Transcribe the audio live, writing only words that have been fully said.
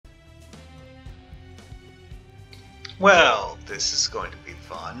Well, this is going to be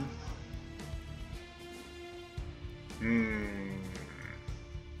fun.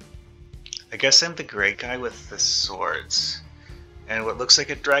 I guess I'm the gray guy with the swords. And what looks like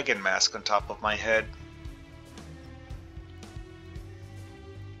a dragon mask on top of my head.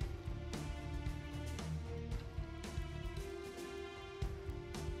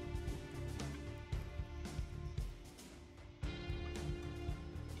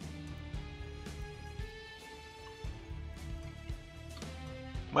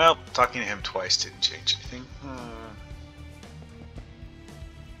 Well, talking to him twice didn't change anything.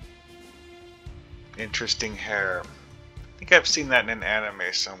 Interesting hair. I think I've seen that in an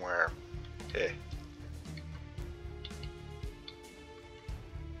anime somewhere. Eh.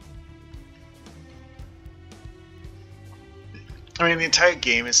 I mean, the entire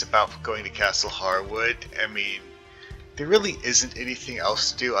game is about going to Castle Harwood. I mean, there really isn't anything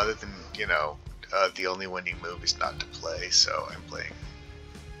else to do other than, you know, the only winning move is not to play, so I'm playing.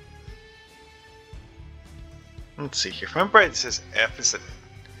 Let's see here. If I'm right, it says F is a...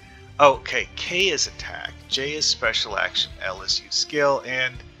 Oh, okay, K is attack, J is special action, L is use skill,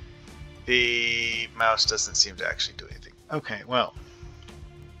 and the mouse doesn't seem to actually do anything. Okay, well.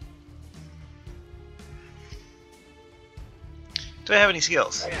 Do I have any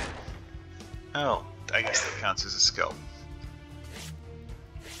skills? Oh, I guess that counts as a skill.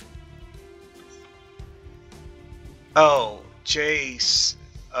 Oh, J's...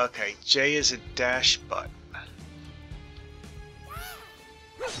 Okay, J is a dash button.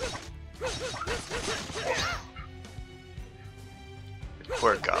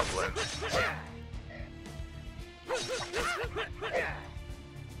 Poor goblin.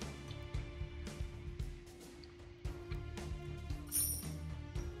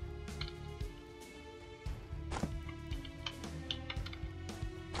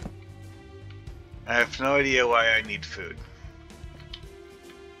 I have no idea why I need food.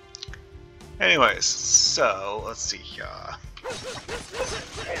 Anyways, so let's see here.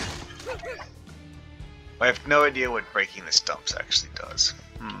 I have no idea what breaking the stumps actually does.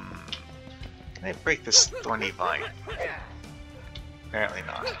 Can I break this thorny vine? Apparently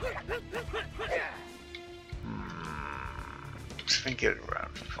not. Just gonna get it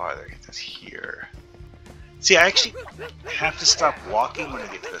around farther. Get this here. See, I actually have to stop walking when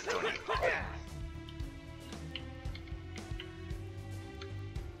I get to the thorny vine.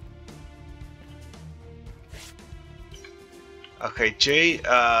 Okay, J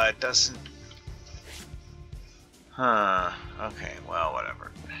doesn't... Huh, okay, well,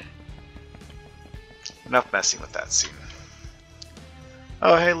 whatever. Enough messing with that scene.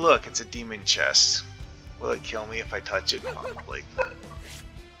 Oh, hey, look, it's a demon chest. Will it kill me if I touch it? Probably.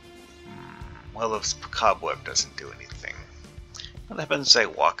 Well, this cobweb doesn't do anything. What happens if I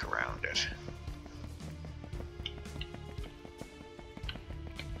walk around it?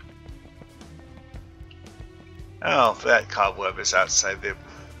 Oh, that cobweb is outside the...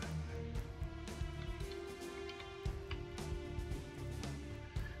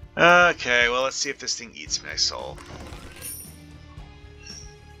 Okay, well, let's see if this thing eats my soul.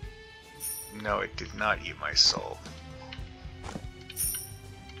 No, it did not eat my soul.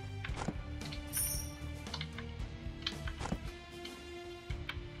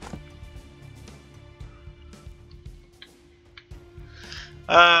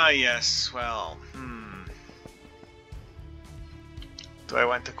 Yes, well, Do I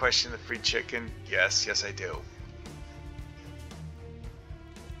want to question the free chicken? Yes, yes I do.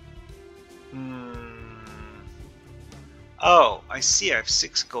 Oh, I see I have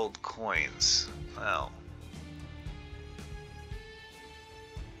 6 gold coins. Well.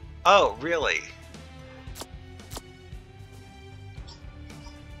 Oh, really?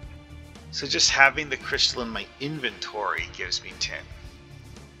 So just having the crystal in my inventory gives me 10.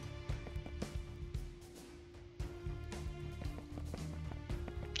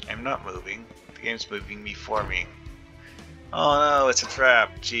 I'm not moving. The game's moving me for me. Oh no, it's a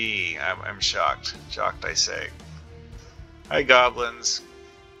trap. Gee, I'm shocked. Shocked, I say. Hi, goblins.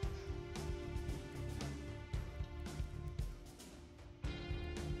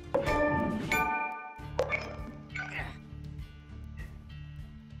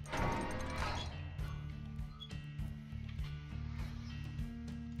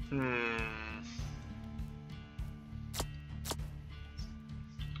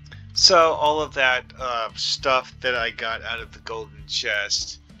 So all of that stuff that I got out of the golden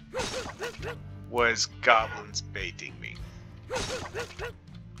chest was goblins baiting me.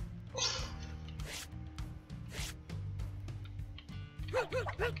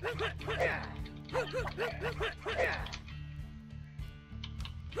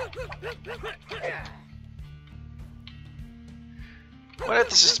 What if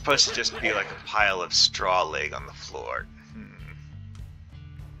this is supposed to just be like a pile of straw laying on the floor?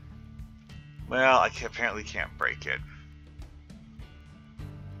 Well, I apparently can't break it.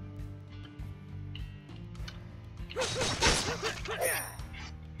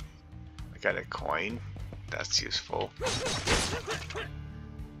 I got a coin. That's useful.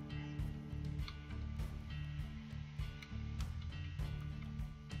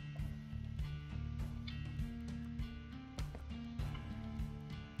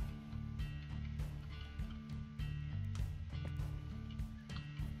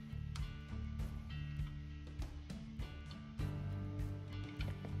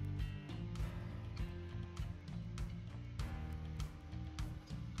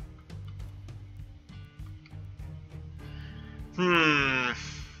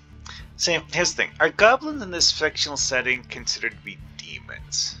 Same. Here's the thing. Are goblins in this fictional setting considered to be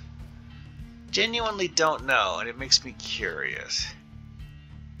demons? Genuinely don't know, and it makes me curious.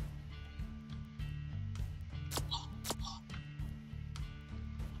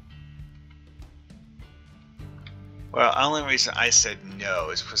 Well, the only reason I said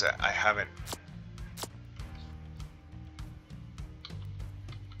no is because I haven't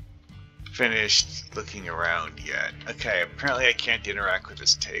finished looking around yet. Okay, apparently I can't interact with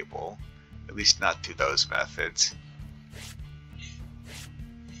this table. At least not through those methods.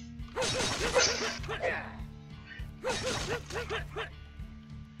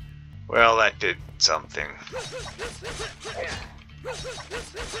 Well, that did something.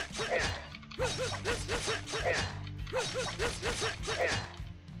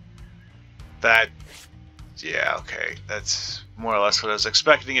 That... yeah, okay. That's more or less what I was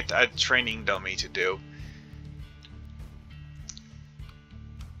expecting a training dummy to do.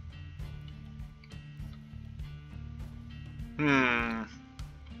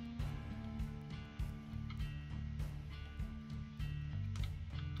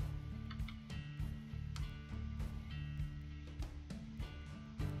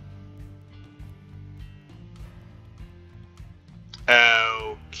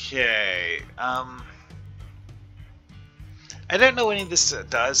 Okay. I don't know what any of this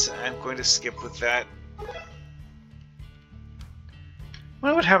does. I'm going to skip with that.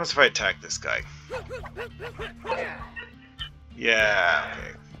 Well, what happens if I attack this guy? Yeah,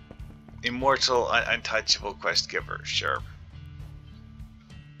 okay. Immortal, untouchable quest giver, sure.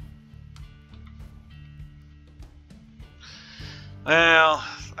 Well,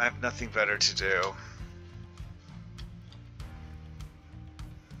 I have nothing better to do.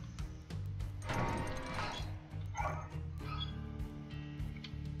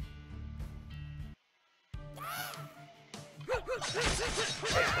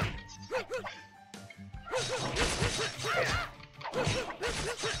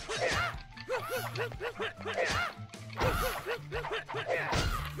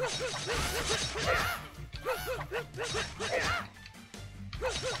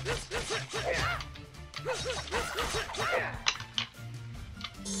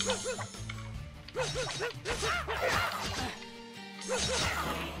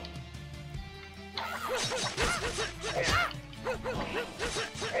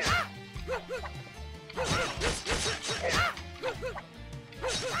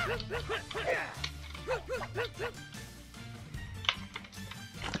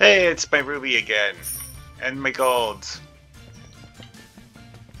 Hey, it's my ruby again. And my gold.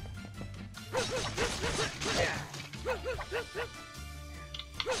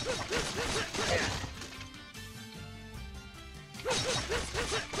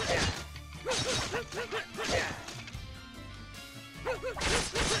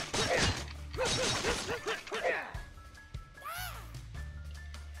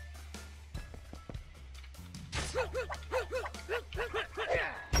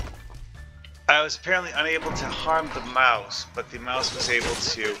 I was apparently unable to harm the mouse, but the mouse was able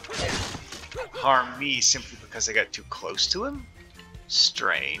to harm me simply because I got too close to him?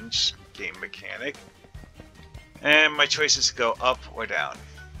 Strange game mechanic. And my choice is to go up or down.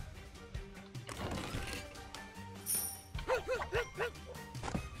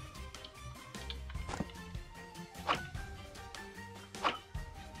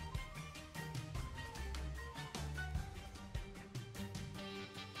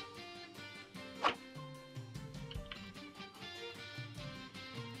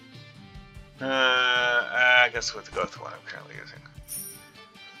 I guess we'll have to go with the one I'm currently using.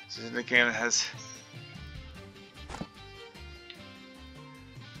 This is the game that has...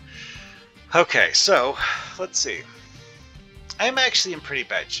 Okay, so, let's see. I'm actually in pretty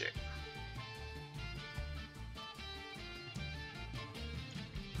bad shape.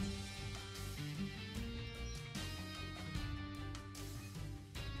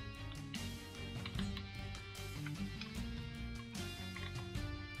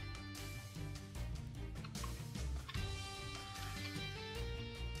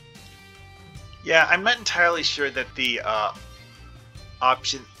 Yeah, I'm not entirely sure that the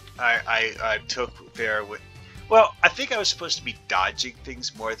option I took there with... Well, I think I was supposed to be dodging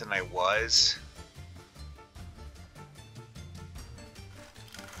things more than I was.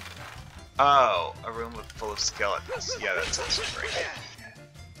 Oh, a room full of skeletons. Yeah, that sounds great.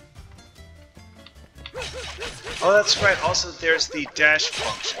 Oh, that's right. Also, there's the dash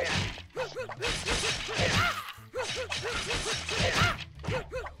function.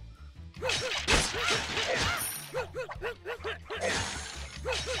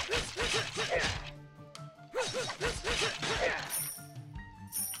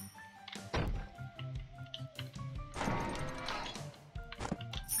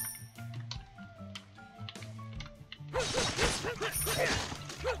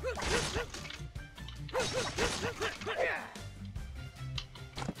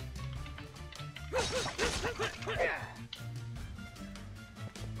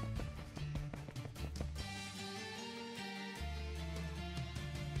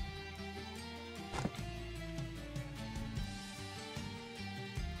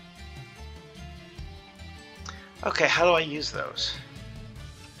 Okay, how do I use those?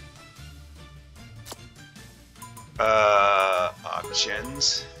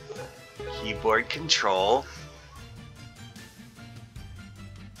 Options, keyboard control.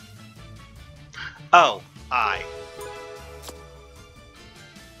 Oh, I.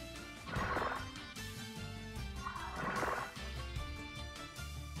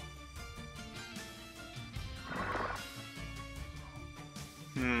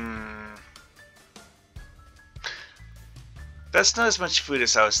 That's not as much food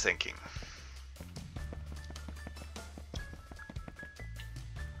as I was thinking.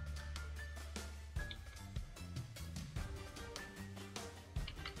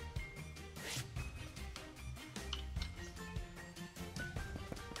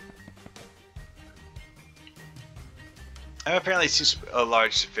 I'm apparently too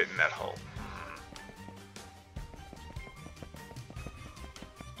large to fit in that hole.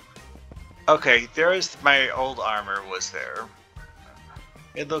 Okay, there's my old armor was there.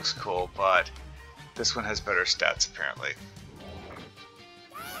 It looks cool, but this one has better stats apparently.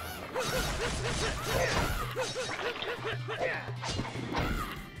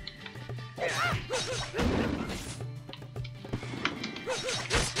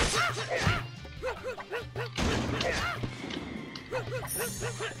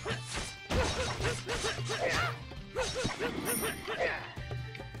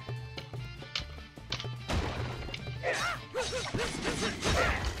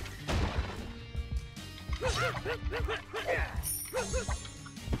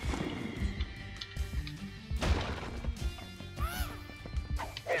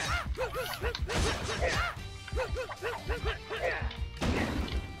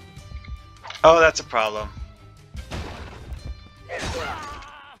 Oh, that's a problem.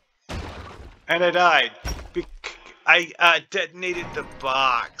 And I died. I detonated the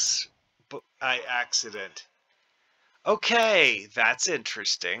box by accident. Okay, that's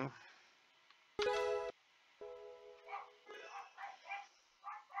interesting.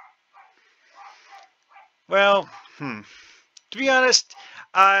 Well, to be honest,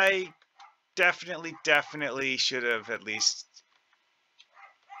 I definitely should have at least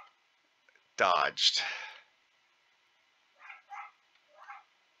dodged.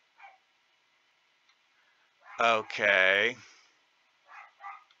 Okay.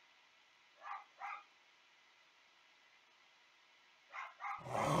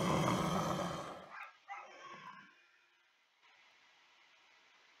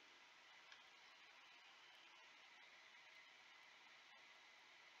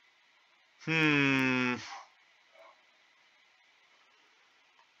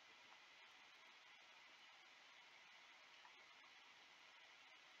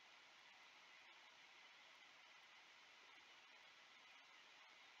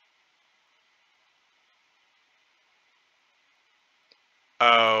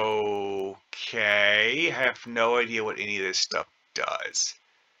 Okay. I have no idea what any of this stuff does.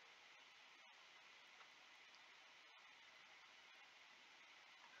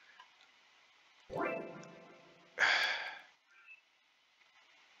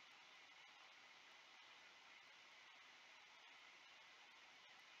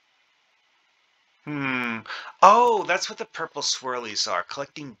 Oh, that's what the purple swirlies are.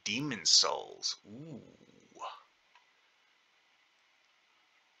 Collecting demon souls. Ooh.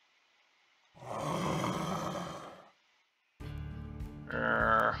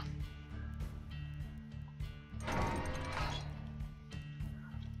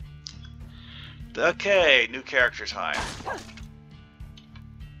 Okay, new character time.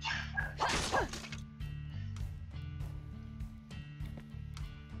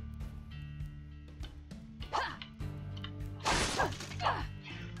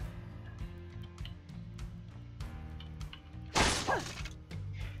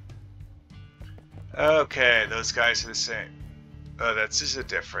 Okay, those guys are the same. Oh, that's just a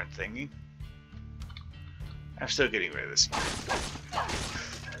different thingy. I'm still getting rid of this.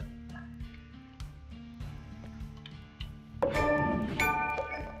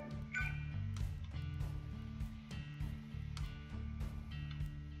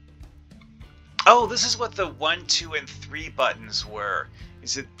 Oh, this is what the 1, 2, and 3 buttons were.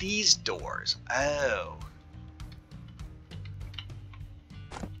 Is it these doors? Oh.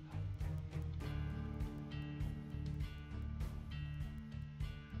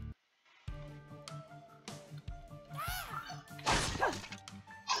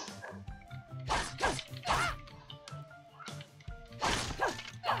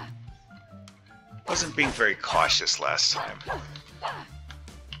 Wasn't being very cautious last time.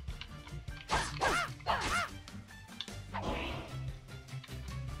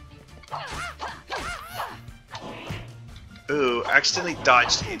 Ooh, accidentally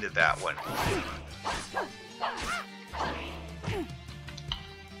dodged into that one.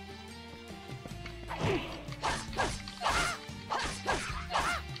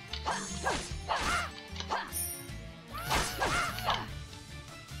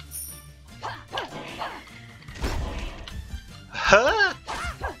 Huh?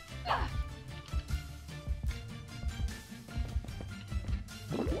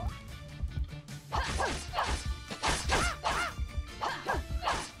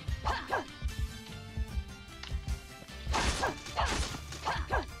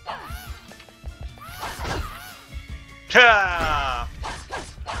 Ha!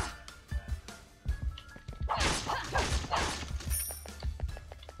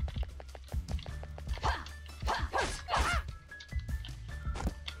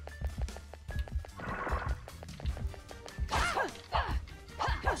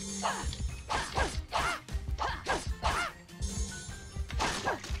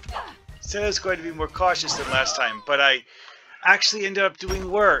 Said I was going to be more cautious than last time, but I actually ended up doing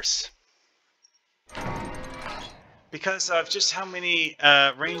worse. Because of just how many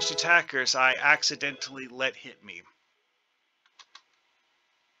ranged attackers I accidentally let hit me.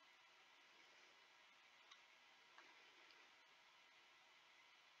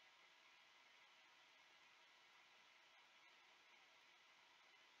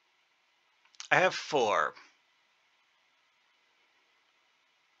 I have 4.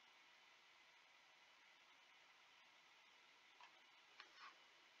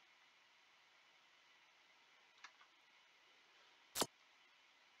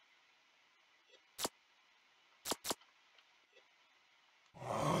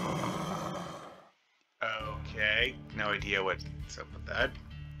 Okay, no idea what's up with that.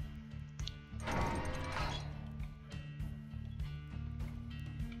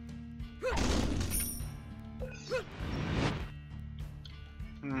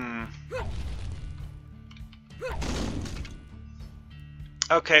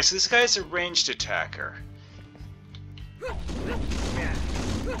 Okay, so this guy's a ranged attacker.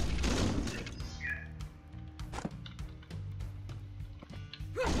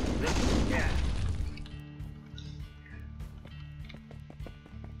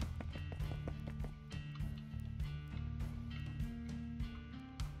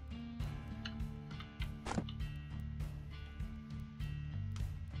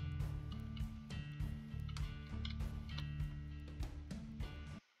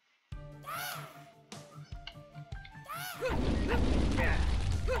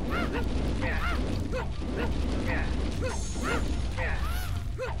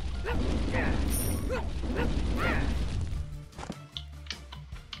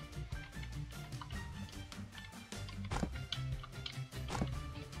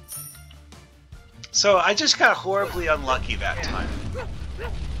 So I just got horribly unlucky that time.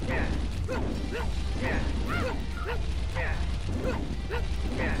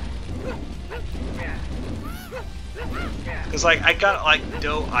 Because like I got like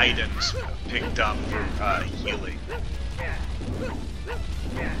no items picked up for healing.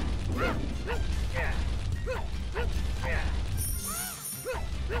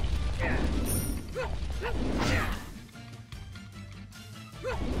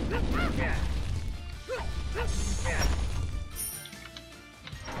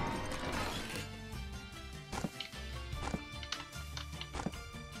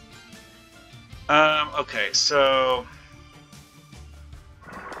 Okay, so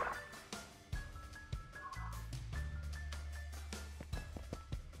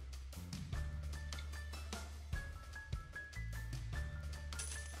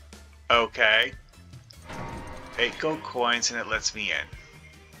okay. 8 gold coins and it lets me in.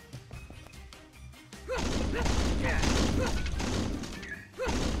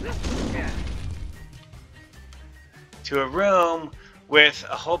 to a room with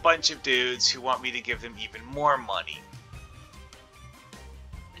a whole bunch of dudes who want me to give them even more money.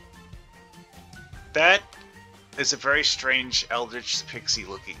 That is a very strange Eldritch Pixie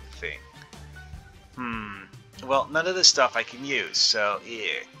looking thing. Well, none of this stuff I can use, so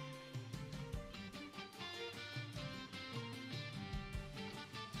yeah.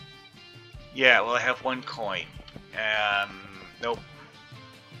 Yeah, well I have 1 coin. Nope.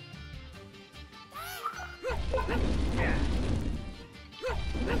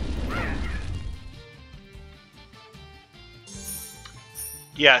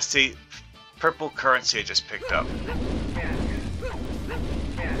 Yeah, see, purple currency I just picked up.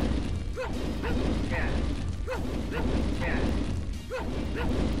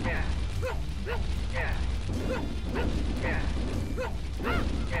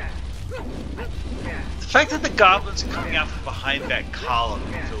 The fact that the goblins are coming out from behind that column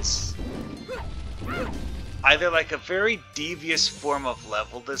feels either like a very devious form of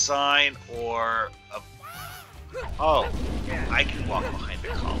level design or a... Oh, I can walk behind the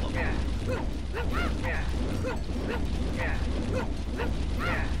column.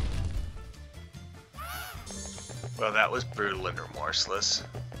 Well, that was brutal and remorseless.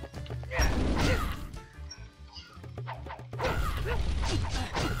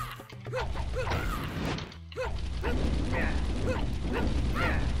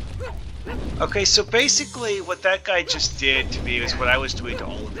 Okay, so basically what that guy just did to me is what I was doing to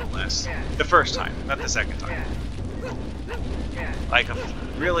all of them the first time, not the second time. Like a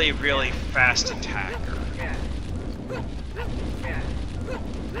really, really fast attacker.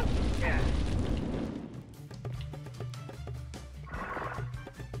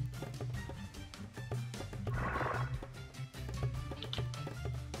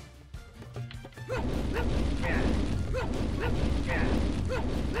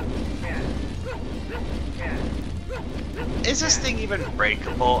 Is this thing even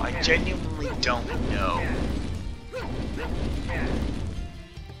breakable? I genuinely don't know.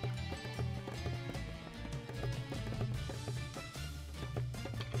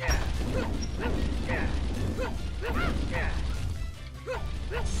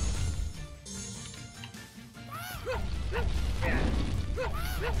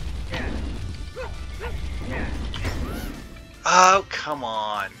 Oh, come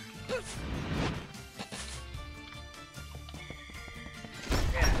on.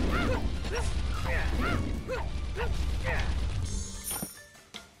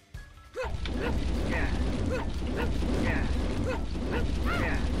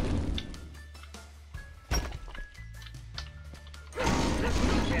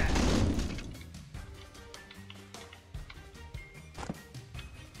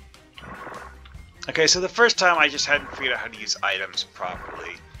 Okay, so the first time I just hadn't figured out how to use items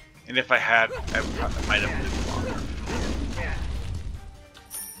properly. And if I had, I might have lived longer.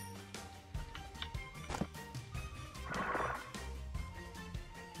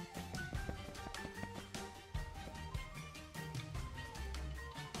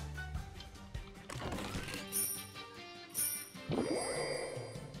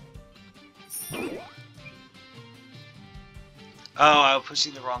 Oh, I was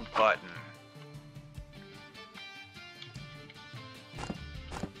pushing the wrong button.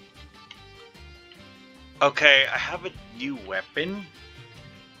 Okay, I have a new weapon.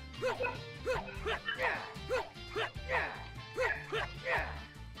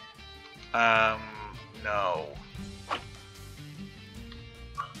 No.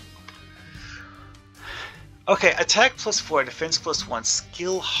 Okay, attack +4, defense +1,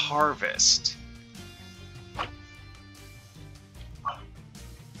 skill harvest.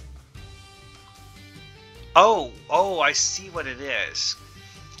 Oh, I see what it is.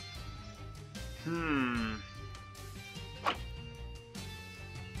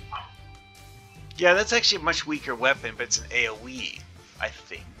 Yeah, that's actually a much weaker weapon, but it's an AoE, I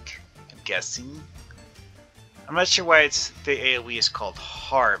think. I'm guessing. I'm not sure why the AoE is called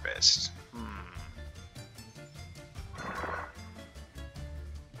Harvest.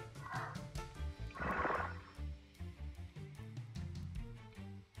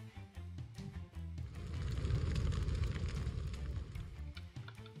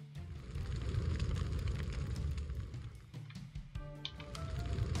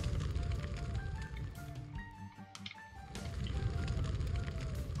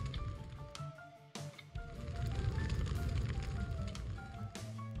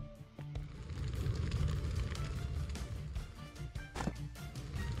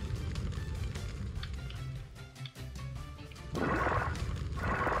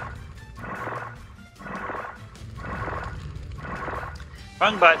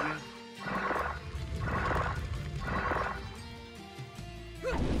 Wrong button.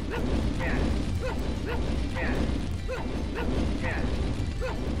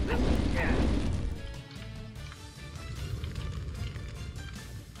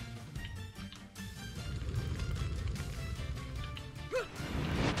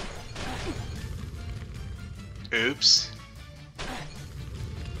 Oops.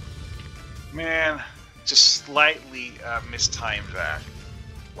 Man, just slightly mistimed that.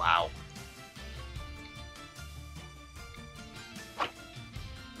 Wow.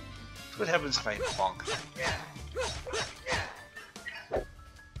 What happens if I bonk?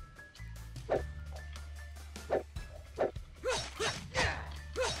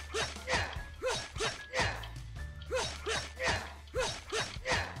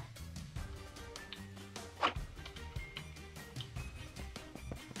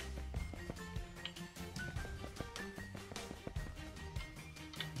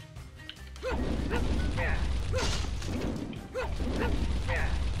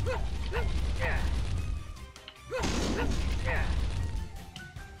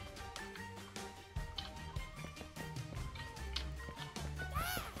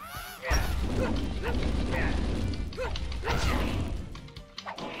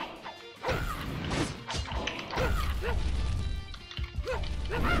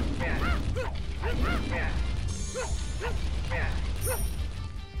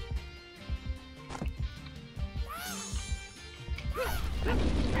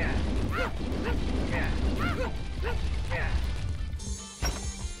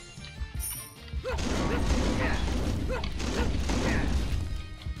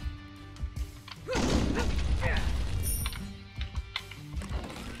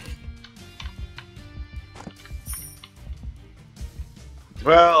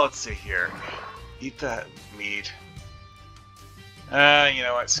 Well, let's see here. Eat that meat. You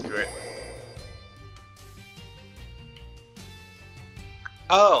know what? Screw it.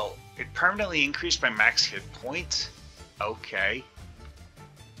 Oh, it permanently increased my max hit point? Okay.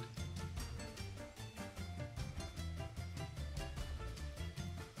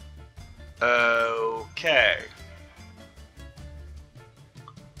 Okay.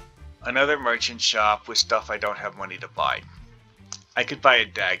 Another merchant shop with stuff I don't have money to buy. I could buy a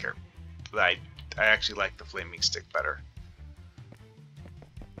dagger, but I actually like the flaming stick better.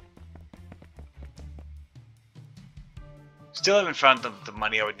 Still haven't found the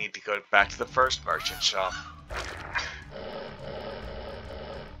money I would need to go back to the first merchant shop.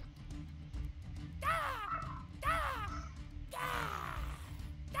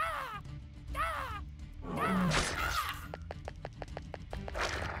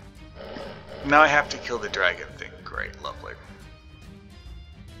 Now I have to kill the dragon thing. Great, lovely.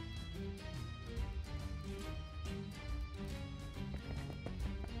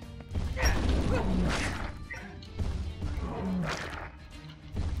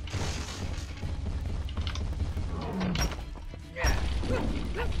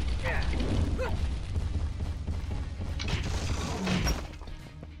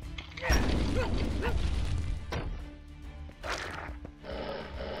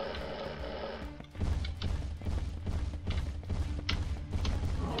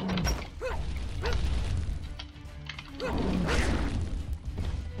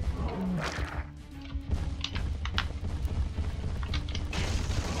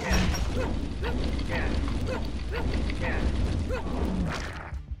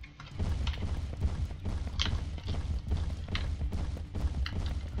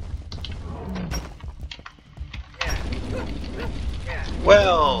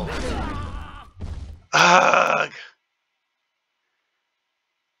 Well, ugh.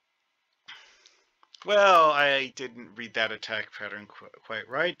 Well, I didn't read that attack pattern quite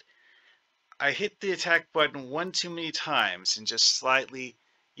right. I hit the attack button one too many times and just slightly.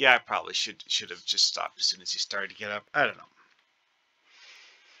 Yeah, I probably should have just stopped as soon as he started to get up. I don't know.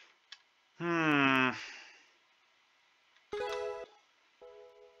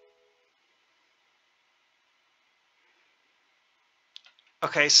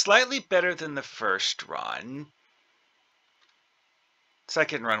 Okay, slightly better than the first run.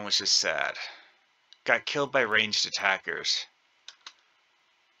 Second run was just sad. Got killed by ranged attackers.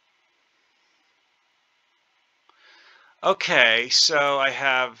 Okay, so I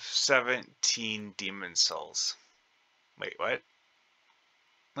have 17 demon souls. Wait, what?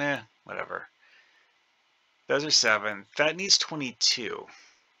 Whatever. Those are 7. That needs 22.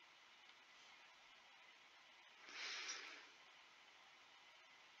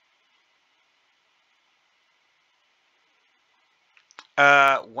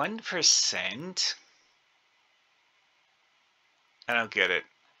 Uh, 1%? I don't get it.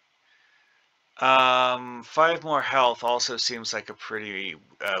 5 more health also seems like a pretty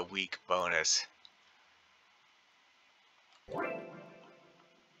weak bonus.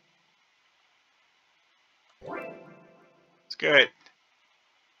 It's good.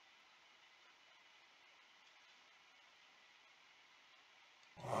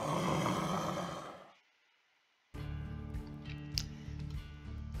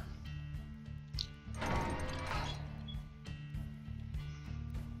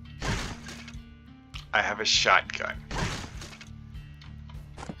 I have a shotgun.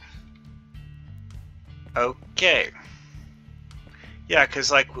 Okay. Yeah,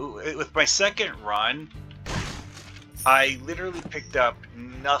 because like with my second run, I literally picked up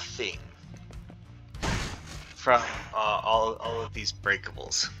nothing from all of these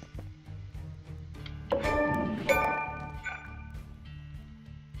breakables.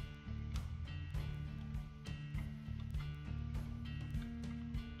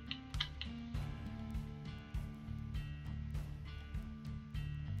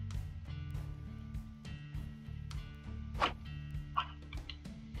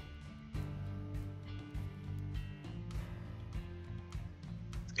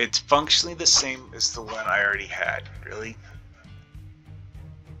 It's functionally the same as the one I already had, really.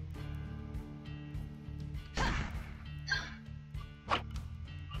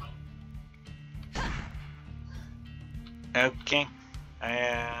 Okay.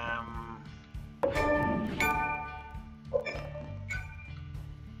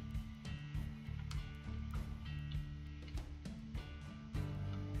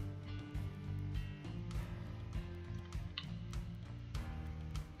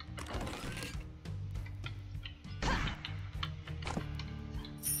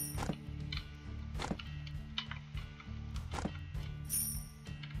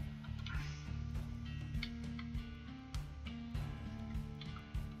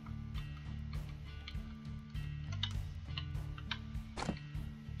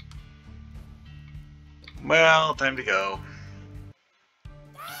 Well, time to go.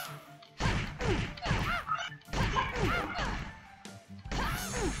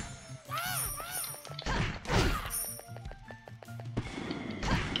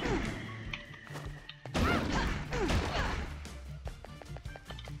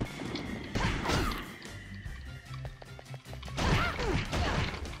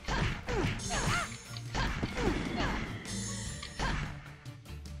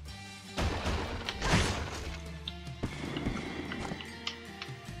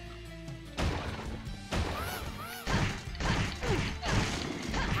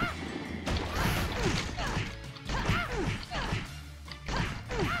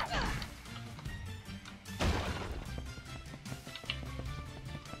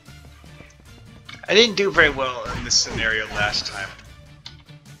 I didn't do very well in this scenario last time.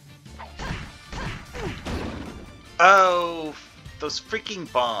 Oh, those freaking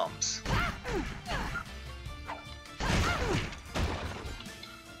bombs.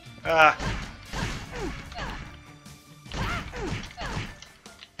 Ah.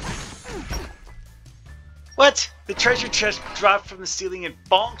 What? The treasure chest dropped from the ceiling and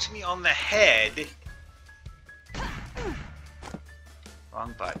bonked me on the head.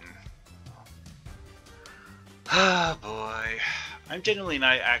 Wrong button. Ah, boy. I'm genuinely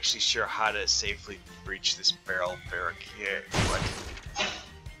not actually sure how to safely breach this barrel barricade. What?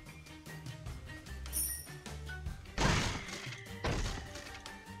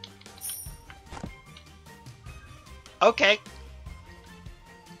 Okay.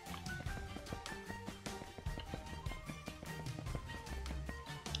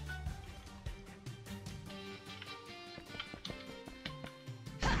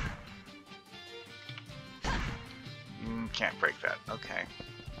 Can't break that. Okay.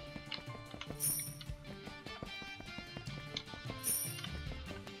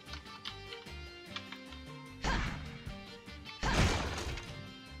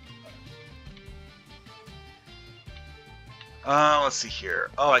 Let's see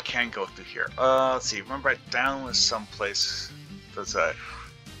here. Oh, I can go through here. Let's see. Remember, I down was someplace. That's that.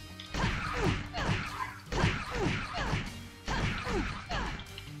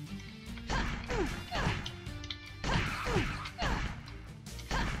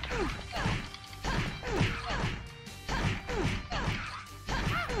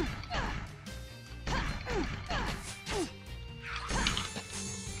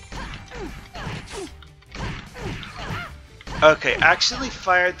 Okay, actually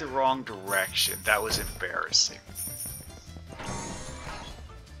fired the wrong direction. That was embarrassing.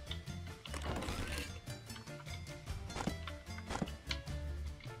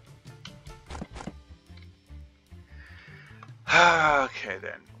 Okay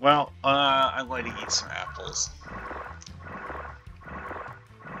then. Well, I'm going to eat some apples.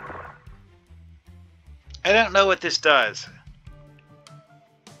 I don't know what this does.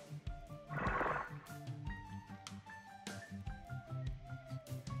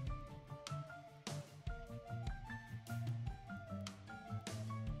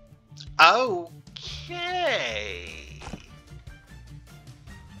 Okay.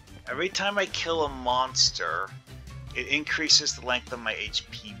 Every time I kill a monster, it increases the length of my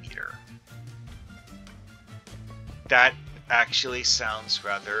HP meter. that actually sounds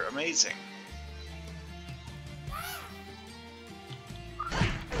rather amazing.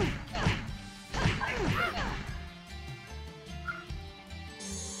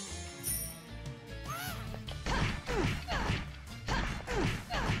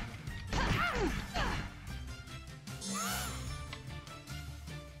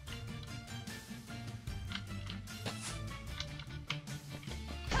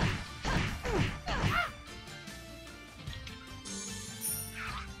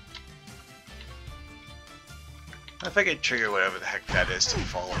 If I could trigger whatever the heck that is to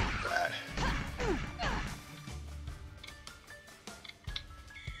follow that.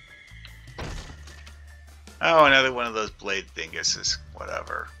 Oh, another one of those blade dinguses.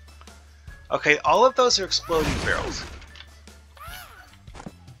 Whatever. Okay, all of those are exploding barrels.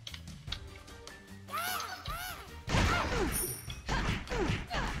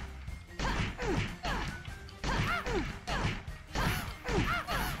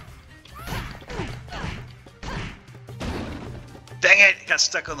 Dang it! Got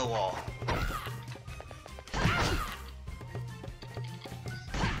stuck on the wall.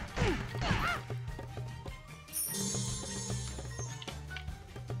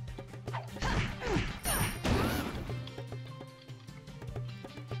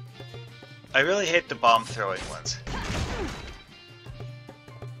 I really hate the bomb throwing ones.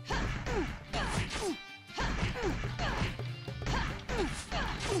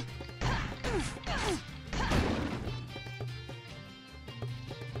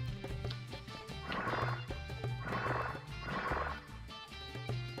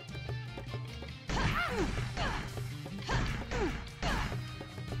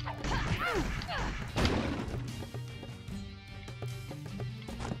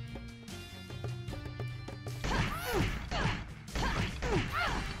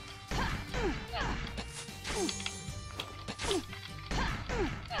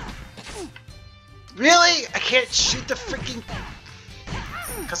 Really? I can't shoot the freaking...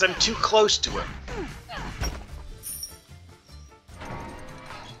 Because I'm too close to him.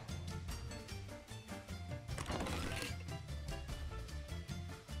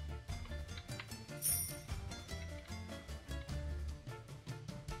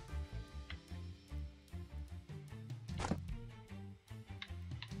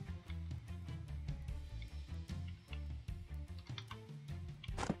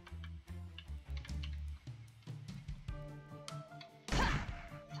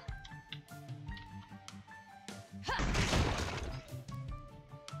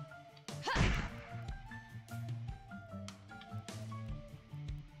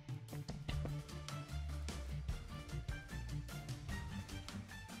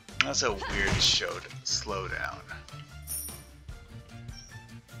 That's a weird slowdown.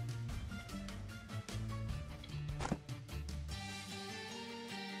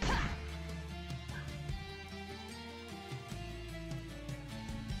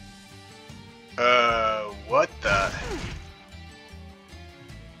 What the?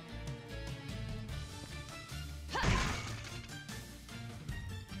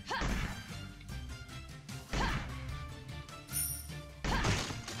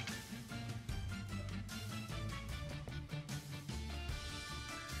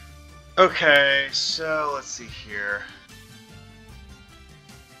 Okay, so let's see here.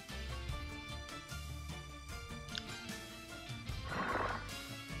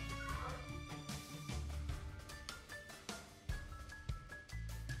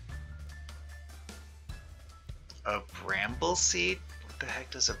 A bramble seed? What the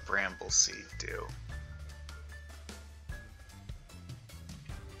heck does a bramble seed do?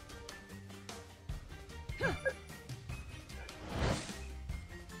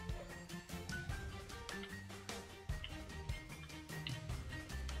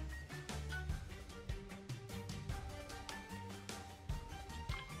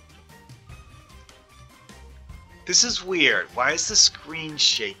 This is weird. Why is the screen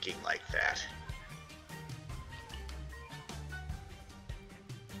shaking like that?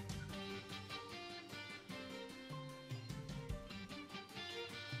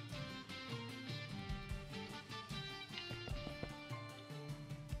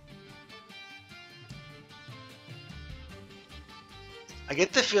 I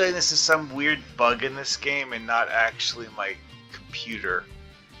get the feeling this is some weird bug in this game and not actually my computer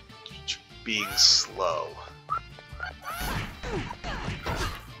being slow.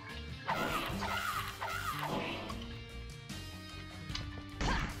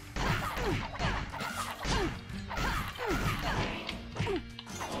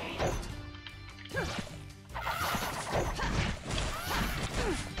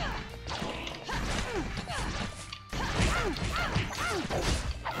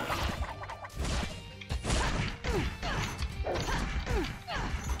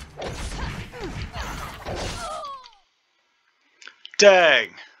 Dang.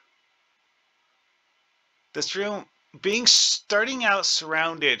 This room, starting out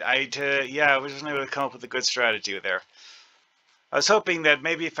surrounded, I wasn't able to come up with a good strategy there. I was hoping that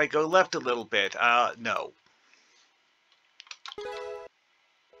maybe if I go left a little bit, no.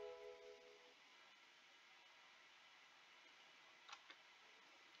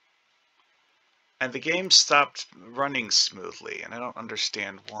 And the game stopped running smoothly, and I don't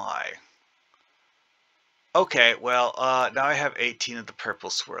understand why. Okay, well, now I have 18 of the purple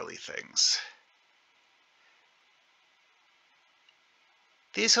swirly things.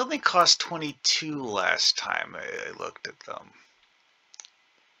 These only cost 22 last time I looked at them.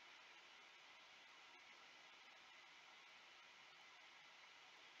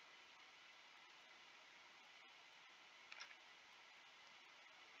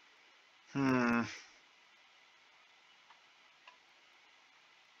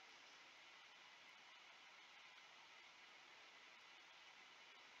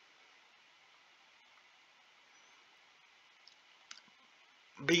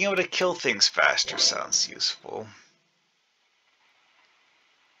 Being able to kill things faster sounds useful.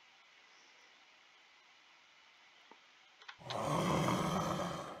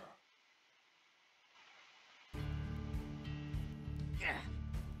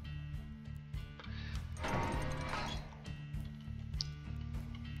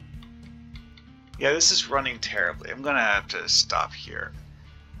 Yeah, this is running terribly. I'm gonna have to stop here.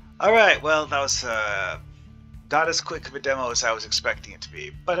 Alright, well, that was not as quick of a demo as I was expecting it to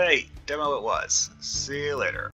be. But hey, demo it was. See you later.